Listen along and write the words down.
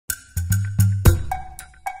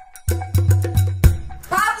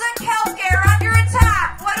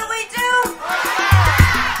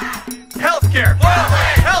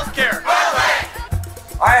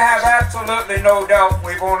absolutely no doubt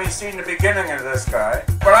we've only seen the beginning of this guy.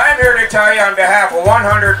 But I'm here to tell you on behalf of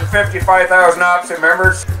 155,000 OPSEU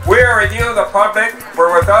members, we are with you, the public,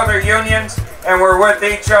 we're with other unions, and we're with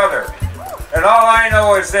each other. And all I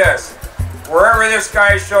know is this, wherever this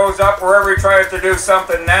guy shows up, wherever he tries to do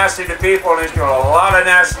something nasty to people, and he's doing a lot of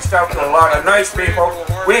nasty stuff to a lot of nice people,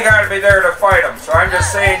 we got to be there to fight him. So I'm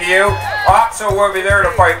just saying to you, OPSEU will be there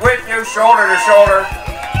to fight with you, shoulder to shoulder,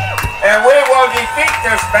 and we will defeat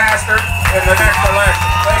this bastard in the next election.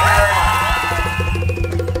 Thank you.